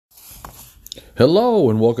Hello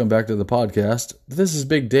and welcome back to the podcast. This is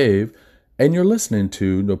Big Dave, and you're listening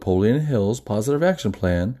to Napoleon Hill's Positive Action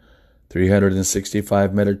Plan,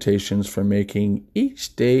 365 Meditations for Making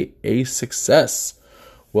Each Day a Success.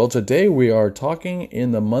 Well, today we are talking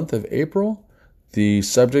in the month of April. The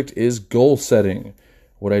subject is goal setting.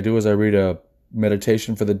 What I do is I read a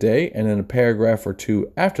meditation for the day and then a paragraph or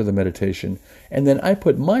two after the meditation, and then I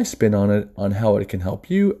put my spin on it on how it can help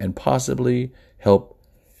you and possibly help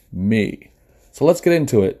me. So let's get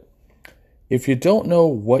into it. If you don't know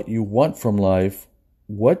what you want from life,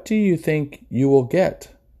 what do you think you will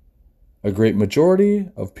get? A great majority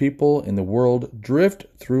of people in the world drift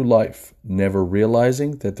through life, never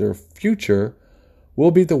realizing that their future will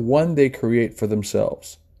be the one they create for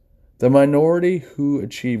themselves. The minority who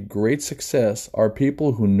achieve great success are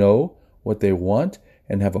people who know what they want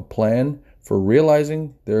and have a plan for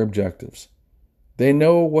realizing their objectives. They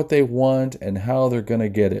know what they want and how they're going to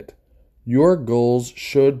get it. Your goals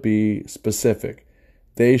should be specific.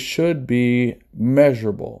 They should be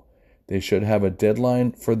measurable. They should have a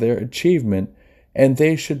deadline for their achievement, and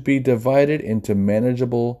they should be divided into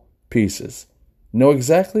manageable pieces. Know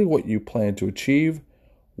exactly what you plan to achieve,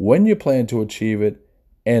 when you plan to achieve it,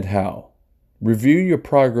 and how. Review your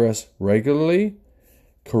progress regularly.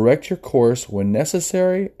 Correct your course when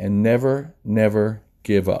necessary, and never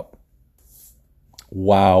give up.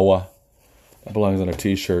 Wow. That belongs on a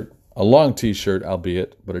t-shirt. A long t-shirt,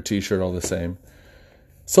 albeit, but a t-shirt all the same.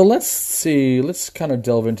 So let's kind of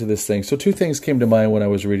delve into this thing. So two things came to mind when I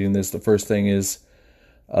was reading this. The first thing is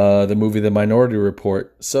the movie The Minority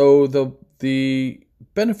Report. So the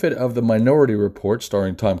benefit of The Minority Report,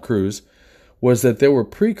 starring Tom Cruise, was that there were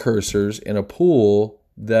precursors in a pool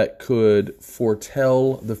that could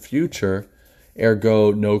foretell the future,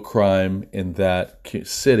 ergo no crime in that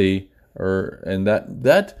city,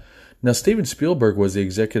 Now, Steven Spielberg was the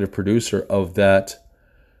executive producer of that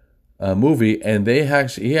movie, and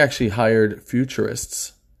he actually hired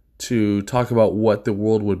futurists to talk about what the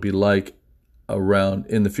world would be like around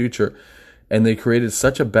in the future, and they created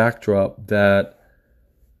such a backdrop that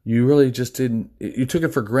you really just you took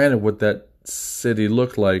it for granted what that city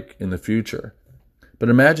looked like in the future. But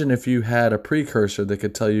imagine if you had a precursor that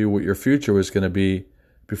could tell you what your future was going to be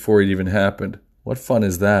before it even happened. What fun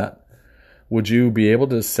is that? Would you be able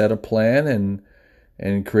to set a plan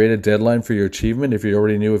and create a deadline for your achievement if you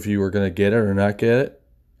already knew if you were going to get it or not get it?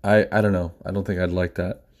 I don't know. I don't think I'd like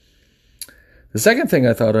that. The second thing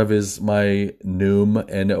I thought of is my Noom,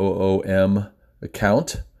 Noom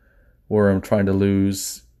account, where I'm trying to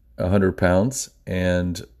lose 100 pounds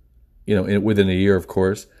and, within a year, of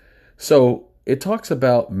course. So it talks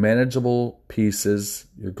about manageable pieces.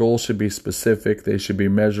 Your goals should be specific. They should be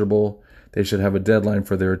measurable. They should have a deadline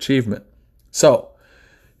for their achievement. So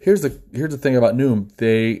here's the thing about Noom.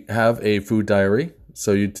 They have a food diary,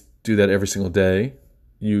 so you do that every single day.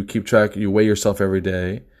 You keep track, you weigh yourself every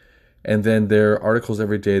day, and then there are articles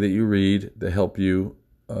every day that you read that help you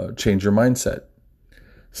change your mindset.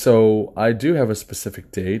 So I do have a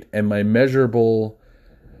specific date, and my measurable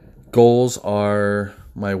goals are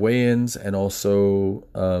my weigh-ins and also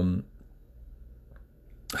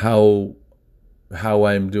how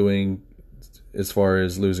I'm doing as far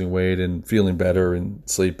as losing weight and feeling better and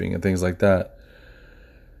sleeping and things like that.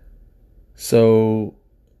 So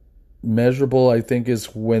measurable, I think,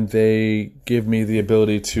 is when they give me the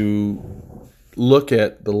ability to look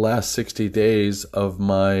at the last 60 days of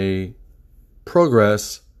my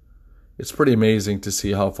progress. It's pretty amazing to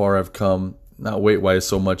see how far I've come, not weight-wise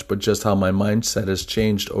so much, but just how my mindset has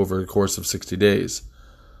changed over the course of 60 days.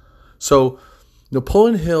 So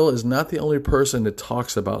Napoleon Hill is not the only person that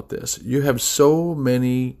talks about this. You have so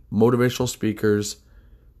many motivational speakers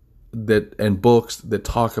and books that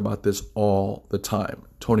talk about this all the time.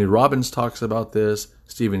 Tony Robbins talks about this.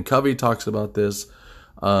 Stephen Covey talks about this.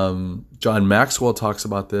 John Maxwell talks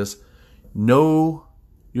about this. Know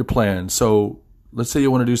your plan. So let's say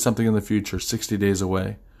you want to do something in the future, 60 days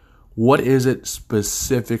away. What is it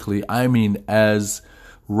specifically? I mean,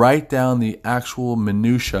 write down the actual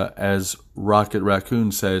minutia, as Rocket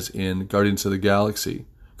Raccoon says in Guardians of the Galaxy.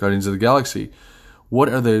 What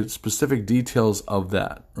are the specific details of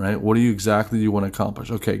that, right? What do you exactly want to accomplish?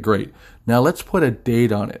 Okay, great. Now let's put a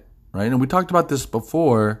date on it, right? And we talked about this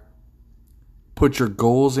before. Put your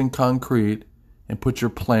goals in concrete and put your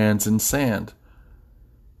plans in sand.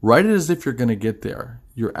 Write it as if you're going to get there.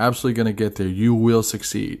 You're absolutely going to get there. You will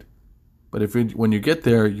succeed. But when you get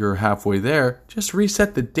there, you're halfway there, just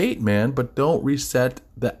reset the date, man, but don't reset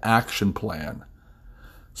the action plan.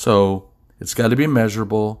 So it's got to be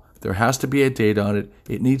measurable. There has to be a date on it.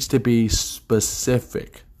 It needs to be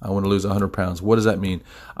specific. I want to lose 100 pounds. What does that mean?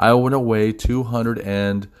 I want to weigh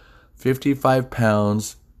 255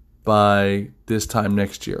 pounds by this time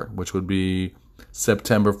next year, which would be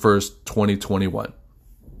September 1st, 2021.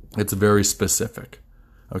 It's very specific.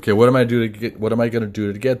 Okay, what am I going to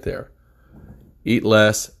do to get there? Eat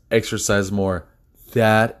less, exercise more.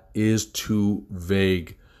 That is too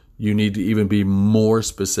vague. You need to even be more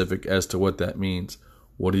specific as to what that means.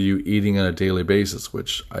 What are you eating on a daily basis,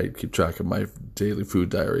 which I keep track of my daily food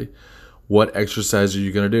diary. What exercise are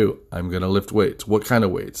you going to do? I'm going to lift weights. What kind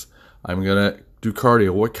of weights? I'm going to do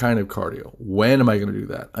cardio. What kind of cardio? When am I going to do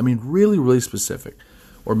that? I mean, really, really specific.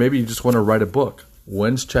 Or maybe you just want to write a book.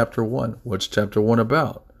 When's chapter 1? What's chapter 1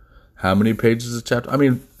 about? How many pages is a chapter? I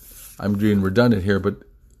mean, I'm being redundant here, but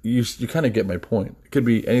you kind of get my point. It could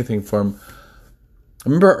be anything from, I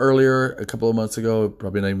remember earlier, a couple of months ago,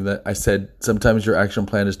 probably not even that, I said sometimes your action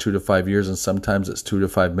plan is 2 to 5 years and sometimes it's 2 to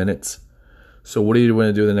 5 minutes. So what do you want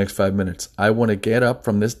to do in the next 5 minutes? I want to get up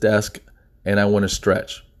from this desk and I want to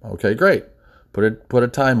stretch. Okay, great. Put a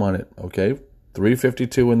time on it. Okay,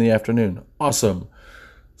 3:52 in the afternoon. Awesome.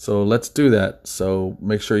 So let's do that. So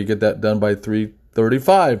make sure you get that done by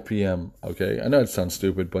 3:35 p.m. Okay, I know it sounds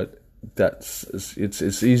stupid, but it's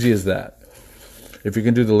as easy as that. If you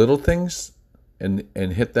can do the little things and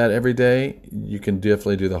hit that every day, you can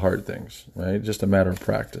definitely do the hard things, right? Just a matter of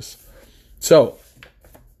practice. So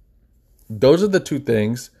those are the two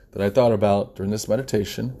things that I thought about during this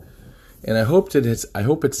meditation, and I hope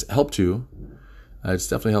it's helped you. It's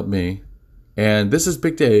definitely helped me. And this is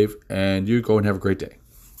Big Dave, and you go and have a great day.